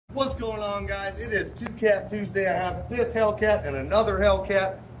What's going on, guys? It is Two Cat Tuesday. I have this Hellcat and another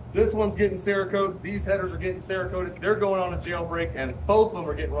Hellcat. This one's getting Cerakote. These headers are getting Cerakoted. They're going on a jailbreak, and both of them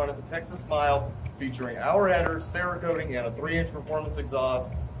are getting run at the Texas Mile, featuring our headers, Cerakoting, and a 3-inch performance exhaust.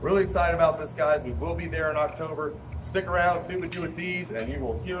 Really excited about this, guys. We will be there in October. Stick around, see what we do with these, and you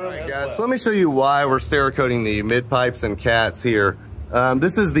will hear them. All right, guys, so let me show you why we're Cerakoting the mid pipes and cats here.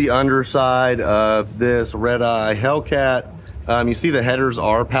 This is the underside of this red eye Hellcat. You see the headers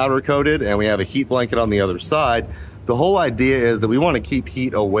are powder coated, and we have a heat blanket on the other side. The whole idea is that we want to keep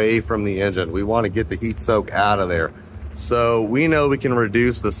heat away from the engine. We want to get the heat soak out of there. So we know we can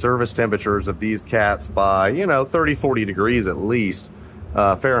reduce the service temperatures of these cats by, 30, 40 degrees at least,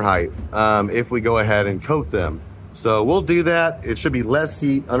 Fahrenheit, if we go ahead and coat them. So we'll do that. It should be less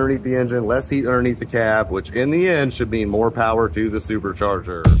heat underneath the engine, less heat underneath the cab, which in the end should mean more power to the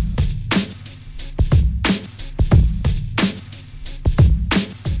supercharger.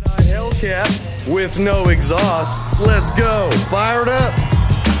 Hellcat with no exhaust. Let's go. Fire it up.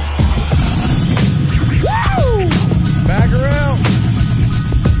 Woo! Back her